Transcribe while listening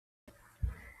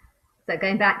So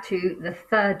going back to the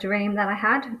third dream that I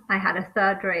had a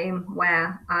third dream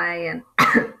where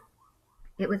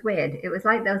it was weird. It was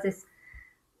like there was this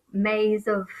maze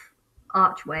of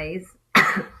archways,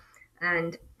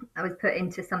 and I was put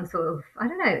into some sort of, I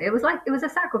don't know. It was like it was a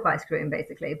sacrifice dream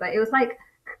basically, but it was like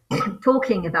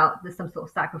talking about some sort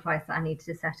of sacrifice that I needed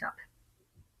to set up,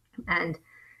 and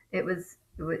it was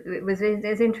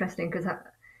interesting because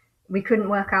we couldn't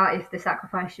work out if the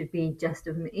sacrifice should be just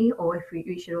of me or if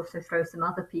we should also throw some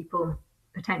other people,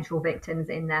 potential victims,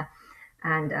 in there.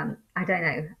 And I don't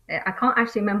know. I can't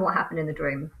actually remember what happened in the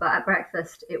dream, but at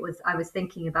breakfast, I was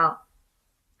thinking about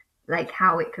like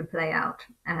how it could play out.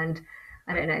 And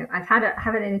I don't know.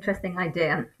 Have an interesting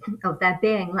idea of there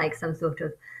being like some sort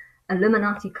of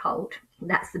Illuminati cult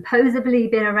that's supposedly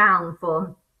been around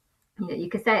for, you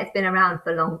could say it's been around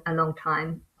for a long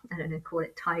time. I don't know, call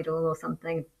it Tidal or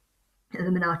something.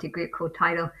 Illuminati group called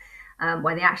Tidal,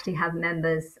 where they actually have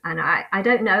members. And I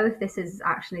don't know if this has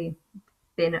actually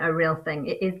been a real thing.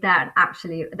 Is that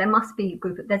actually, there must be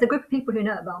there's a group of people who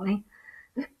know about me.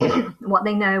 What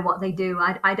they know, what they do,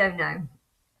 I don't know.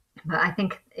 But I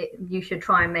think you should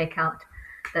try and make out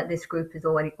that this group has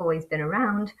always been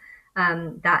around.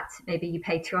 That maybe you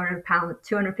pay £200,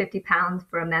 £250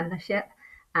 for a membership,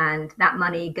 and that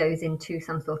money goes into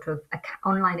some sort of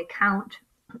online account.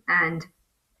 And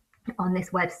on this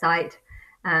website,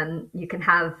 you can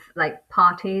have like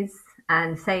parties,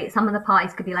 and say some of the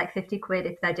parties could be like 50 quid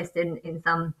if they're just in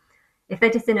some, if they're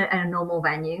just in a normal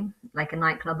venue, like a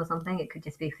nightclub or something, it could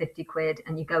just be 50 quid,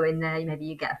 and you go in there, maybe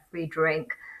you get a free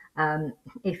drink.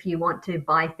 If you want to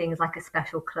buy things like a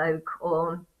special cloak,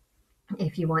 or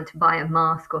if you want to buy a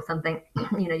mask or something,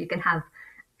 you can have,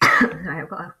 sorry, I've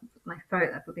got my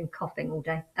throat, I've been coughing all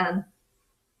day.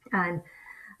 And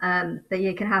but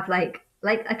you can have like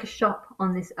a shop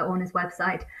on this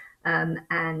website,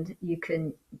 and you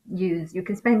can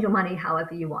spend your money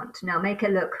however you want. Now make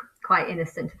it look quite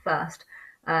innocent first,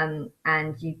 and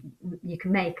you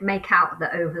can make out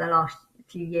that over the last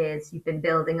few years you've been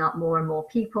building up more and more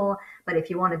people. But if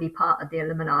you want to be part of the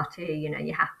Illuminati,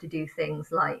 you have to do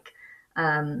things like,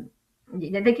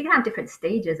 they can have different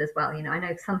stages as well. I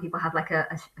know some people have like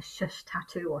a shush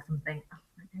tattoo or something. Oh,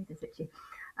 my nose is itchy.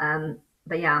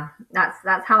 But yeah,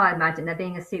 that's how I imagine there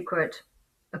being a secret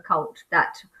occult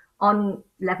that on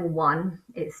level one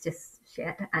it's just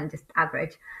shit and just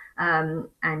average,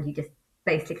 and you just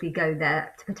basically go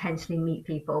there to potentially meet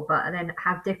people, but then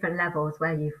have different levels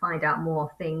where you find out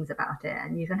more things about it.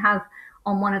 And you can have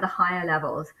on one of the higher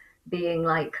levels being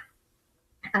like,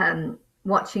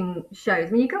 watching shows.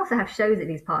 I mean, you can also have shows at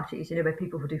these parties, where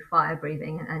people will do fire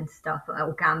breathing and stuff,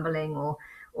 or gambling, or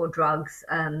drugs,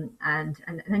 and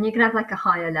then you can have like a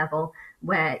higher level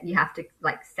where you have to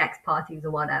like sex parties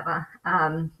or whatever.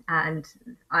 And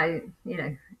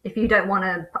if you don't want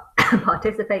to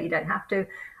participate, you don't have to.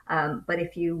 But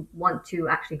if you want to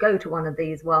actually go to one of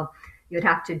these, well, you'd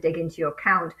have to dig into your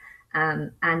account,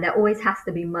 and there always has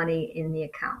to be money in the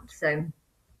account. So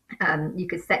you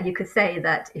could say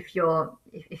that if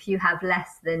you have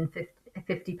less than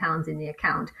 £50 in the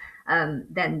account,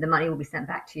 then the money will be sent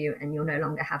back to you, and you'll no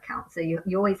longer have account. So you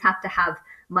always have to have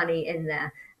money in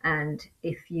there. And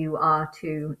if you are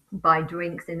to buy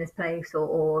drinks in this place,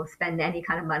 or spend any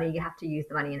kind of money, you have to use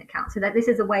the money in the account. So that this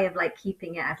is a way of like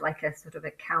keeping it as like a sort of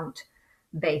account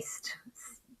based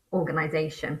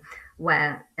organization,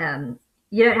 where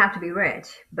you don't have to be rich,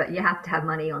 but you have to have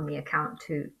money on the account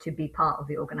to be part of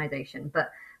the organization.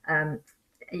 But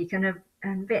you can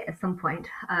admit at some point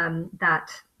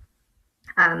that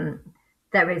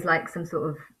there is like some sort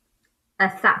of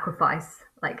a sacrifice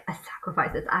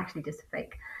that's actually just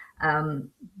fake,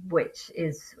 which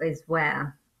is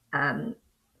where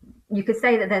you could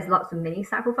say that there's lots of mini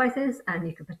sacrifices, and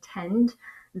you could pretend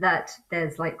that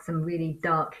there's like some really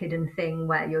dark hidden thing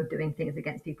where you're doing things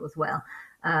against people as well.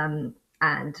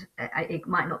 And it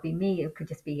might not be me, it could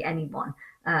just be anyone,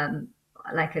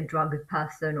 like a drug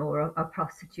person or a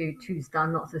prostitute who's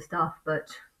done lots of stuff, but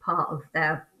part of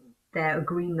their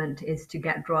agreement is to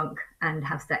get drunk and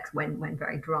have sex when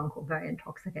very drunk or very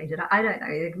intoxicated. I don't know.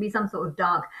 It can be some sort of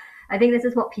dark. I think this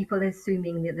is what people are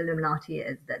assuming that the Illuminati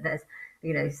is, that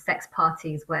there's sex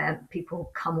parties where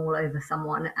people come all over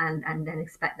someone, and then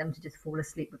expect them to just fall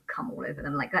asleep with cum all over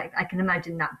them. Like I can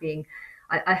imagine that being.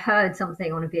 I heard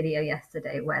something on a video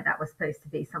yesterday where that was supposed to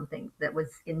be something that was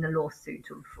in the lawsuit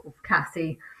of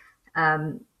Cassie,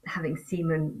 having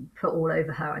semen put all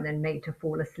over her and then made to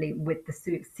fall asleep with the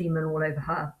semen all over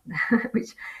her,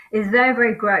 which is very,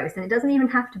 very gross. And it doesn't even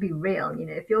have to be real. You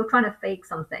know, if you're trying to fake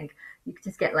something, you could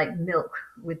just get like milk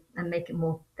with and make it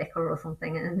more thicker or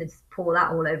something, and then just pour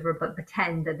that all over, but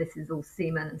pretend that this is all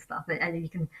semen and stuff. And you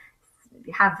can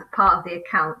have part of the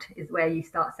account is where you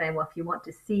start saying, well, if you want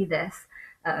to see this,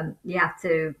 you have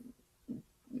to,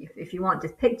 if you want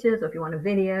just pictures or if you want a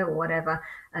video or whatever,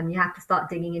 you have to start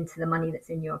digging into the money that's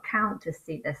in your account to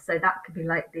see this. So that could be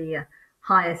like the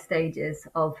higher stages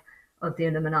of the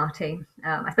Illuminati.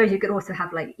 I suppose you could also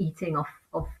have like eating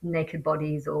of naked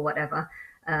bodies or whatever,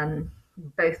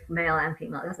 both male and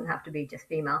female. It doesn't have to be just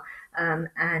female.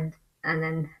 And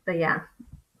then, but yeah,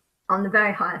 on the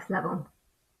very highest level,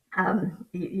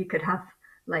 you could have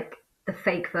like the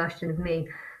fake version of me.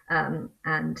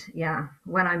 And yeah,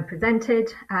 when I'm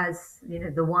presented as, you know,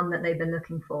 the one that they've been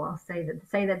looking for, I'll say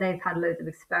that they've had loads of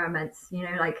experiments, you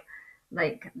know,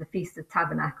 like the Feast of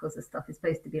Tabernacles and stuff is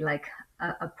supposed to be like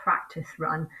a practice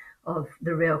run of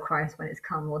the real Christ when it's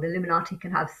come. Or the Illuminati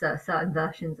can have certain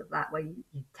versions of that where you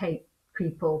take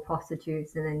people,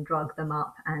 prostitutes, and then drug them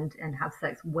up and have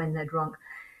sex when they're drunk.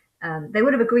 They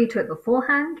would have agreed to it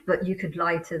beforehand, but you could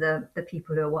lie to the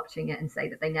people who are watching it and say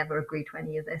that they never agreed to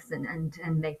any of this,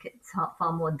 and make it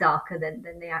far more darker than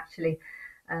they actually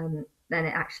than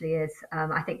it actually is.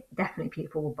 I think definitely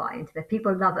people will buy into that.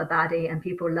 People love a baddie, and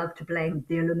people love to blame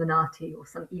the Illuminati or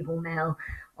some evil male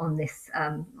on this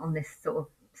sort of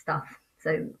stuff.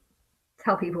 So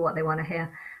tell people what they want to hear,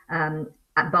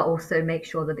 but also make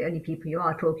sure that the only people you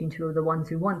are talking to are the ones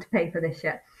who want to pay for this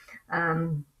shit.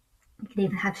 You can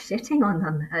even have shitting on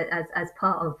them as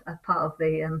part of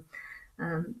the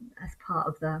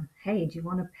hey, do you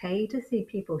want to pay to see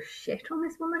people shit on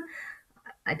this woman?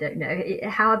 I don't know.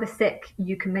 However sick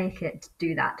you can make it,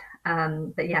 do that.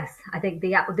 But yes, I think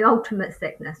the ultimate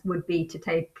sickness would be to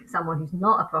take someone who's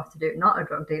not a prostitute, not a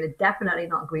drug dealer, definitely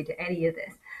not agree to any of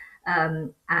this,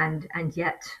 and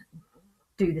yet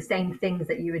do the same things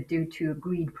that you would do to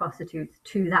agreed prostitutes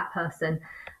to that person,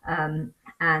 and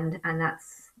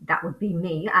that would be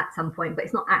me at some point, but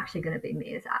it's not actually going to be me.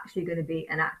 It's actually going to be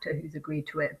an actor who's agreed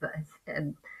to it, but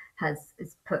has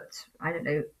put, I don't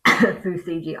know, through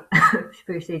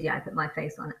CGI, put my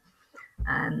face on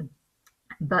it.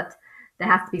 But there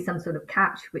has to be some sort of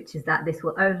catch, which is that this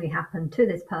will only happen to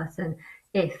this person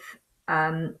if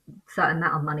certain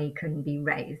amount of money can be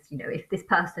raised. You know, if this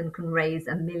person can raise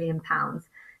 £1 million,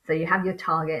 so you have your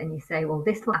target and you say, well,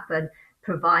 this will happen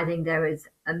providing there is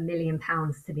 £1 million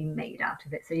to be made out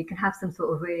of it. So you can have some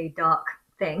sort of really dark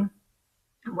thing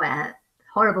where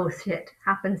horrible shit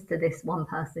happens to this one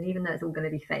person, even though it's all going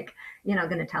to be fake. You're not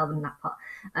going to tell them that part.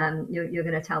 You're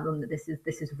going to tell them that this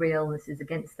is real, this is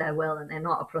against their will, and they're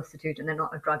not a prostitute and they're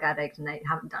not a drug addict and they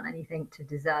haven't done anything to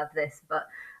deserve this. But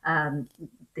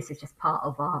this is just part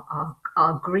of our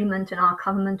agreement and our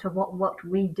covenant of what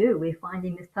we do. We're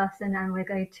finding this person and we're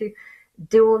going to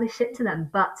do all this shit to them,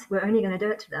 but we're only going to do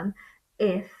it to them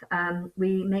if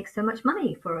we make so much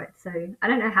money for it. So I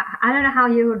don't know how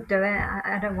you would do it.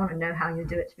 I don't want to know how you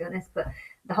do it, to be honest. But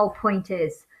the whole point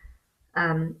is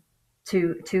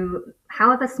to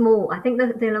however small. I think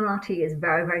that the Illuminati is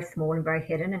very, very small and very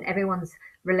hidden, and everyone's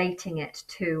relating it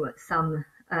to some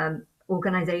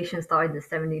organization started in the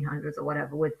 1700s or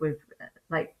whatever with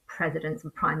like presidents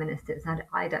and prime ministers.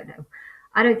 I don't know.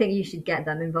 I don't think you should get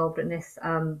them involved in this,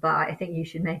 but I think you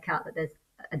should make out that there's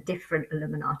a different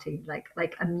Illuminati,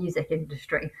 like a music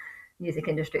industry. Music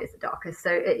industry is the darkest.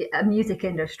 So a music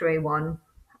industry one,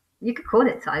 you could call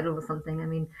it Tidal or something. I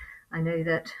mean, I know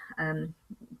that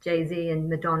Jay-Z and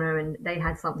Madonna, and they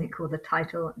had something called the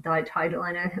Tidal.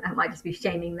 I know that might just be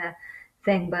shaming their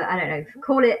thing, but I don't know.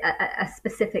 Call it a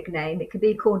specific name. It could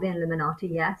be called the Illuminati,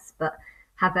 yes, but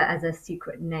have it as a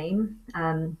secret name.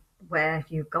 Where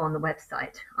you go on the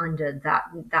website under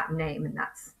that name, and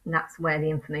that's where the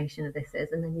information of this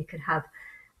is, and then you could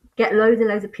get loads and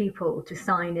loads of people to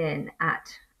sign in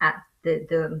at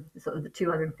the sort of the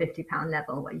 £250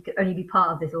 level, where you could only be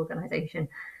part of this organization,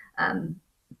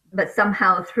 but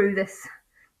somehow through this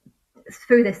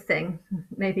thing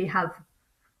maybe have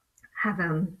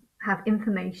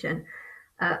information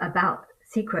about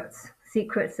secrets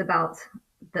about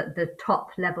the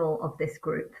top level of this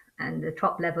group. And the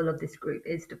top level of this group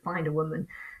is to find a woman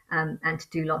and to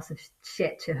do lots of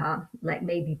shit to her, like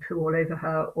maybe poo all over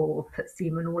her or put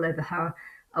semen all over her,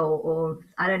 or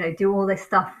I don't know, do all this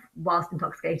stuff whilst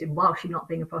intoxicated, while she's not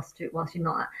being a prostitute, while she's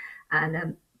not,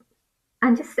 and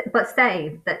just but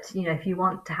say that, you know, if you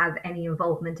want to have any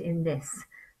involvement in this,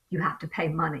 you have to pay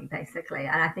money, basically.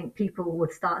 And I think people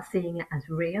would start seeing it as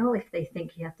real if they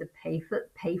think you have to pay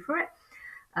for it.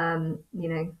 You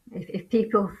know, if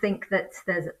people think that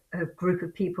there's a group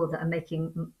of people that are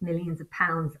making millions of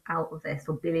pounds out of this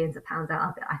or billions of pounds out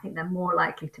of it, I think they're more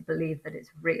likely to believe that it's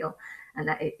real and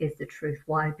that it is the truth.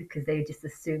 Why? Because they just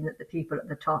assume that the people at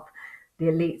the top, the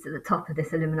elites at the top of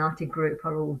this Illuminati group,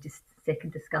 are all just sick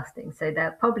and disgusting. So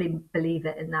they'll probably believe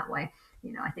it in that way.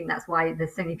 You know, I think that's why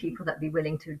there's so many people that be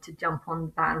willing to jump on the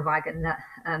bandwagon that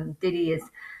Diddy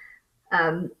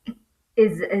um,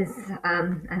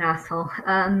 an asshole,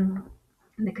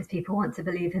 because people want to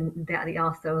believe in that the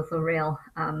assholes are real.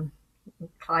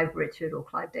 Clive Richard or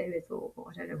Clive Davis or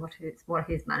I don't know what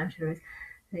his manager is.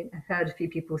 I think I've heard a few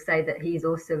people say that he's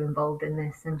also involved in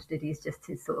this, and Diddy's just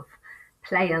his sort of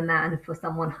player man for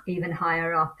someone even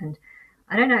higher up. And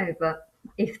I don't know, but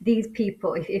if these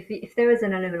people, if there is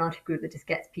an Illuminati group that just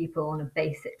gets people on a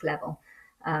basic level,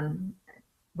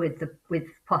 with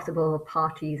possible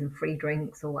parties and free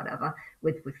drinks or whatever,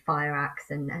 with fire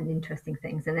acts and interesting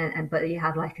things, but you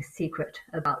have like a secret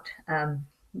about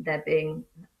there being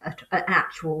an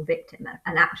actual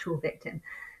victim,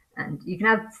 and you can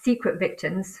have secret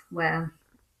victims where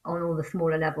on all the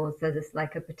smaller levels there's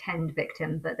like a pretend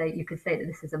victim, but you could say that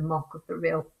this is a mock of the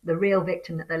real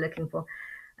victim that they're looking for.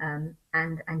 And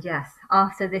yes,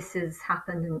 after this has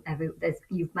happened and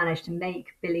you've managed to make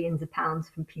billions of pounds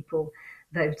from people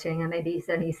voting, and maybe it's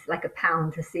only like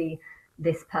 £1 to see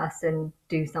this person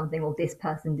do something or this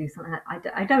person do something.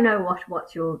 I don't know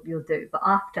what you'll do, but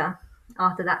after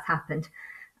that's happened,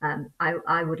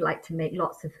 I would like to make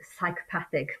lots of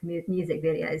psychopathic music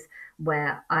videos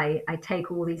where I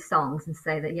take all these songs and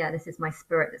say that, yeah, this is my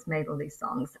spirit that's made all these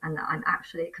songs, and that I'm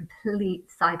actually a complete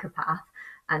psychopath,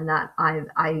 and that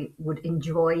I would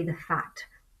enjoy the fact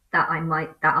that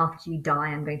that after you die,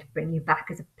 I'm going to bring you back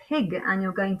as a pig, and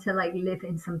you're going to like live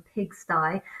in some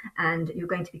pigsty, and you're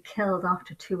going to be killed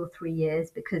after 2 or 3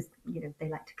 years, because you know they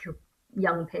like to kill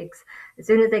young pigs as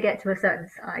soon as they get to a certain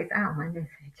size. Ow, my nose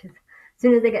itches. As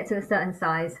soon as they get to a certain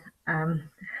size,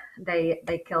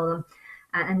 they kill them.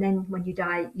 And then when you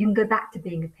die, you can go back to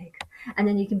being a pig, and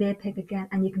then you can be a pig again,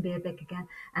 and you can be a pig again,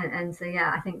 and so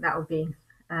yeah, I think that would be.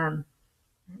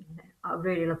 I'd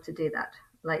really love to do that,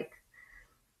 like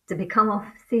to become off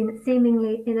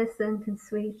seemingly innocent and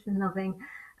sweet and loving,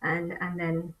 and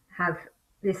then have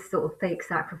this sort of fake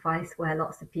sacrifice where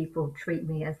lots of people treat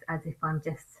me as if I'm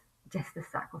just a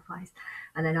sacrifice,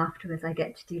 and then afterwards I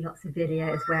get to do lots of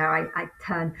videos where I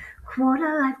turn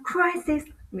quarter life crisis,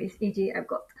 e.g. I've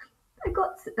got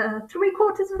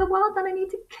 3/4 of the world that I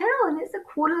need to kill, and it's a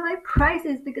quarter life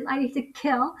crisis because I need to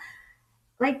kill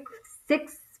like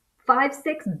 6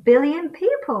 billion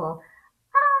people.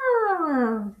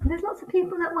 Oh, there's lots of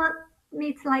people that want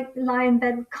me to like lie in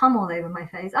bed with cum all over my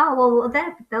face. Oh well,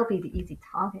 they'll be the easy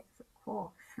targets, of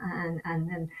course, and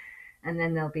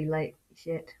then they'll be like,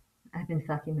 shit, I've been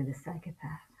fucking with a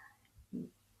psychopath,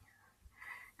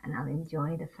 and I'll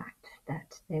enjoy the fact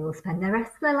that they will spend the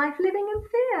rest of their life living in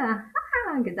fear,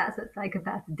 because that's what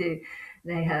psychopaths do.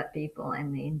 They hurt people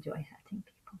and they enjoy hurting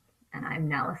people. And I'm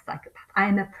now a psychopath. I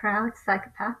am a proud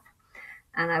psychopath,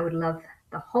 and I would love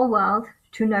the whole world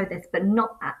to know this, but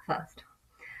not at first.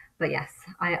 But yes,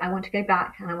 I want to go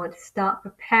back and I want to start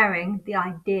preparing the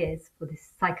ideas for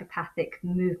this psychopathic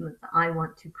movement that I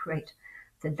want to create.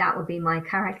 So that would be my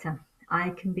character.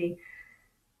 I can be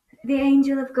the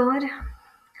angel of God,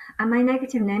 and my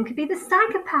negative name could be the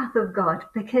psychopath of God,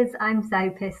 because I'm so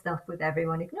pissed off with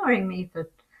everyone ignoring me for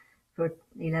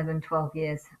 11, 12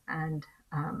 years. And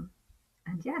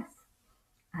yes,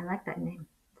 I like that name,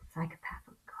 the psychopath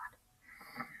of God.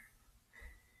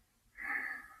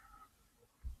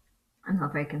 I'm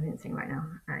not very convincing right now.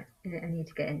 I need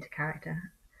to get into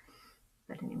character.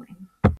 But anyway,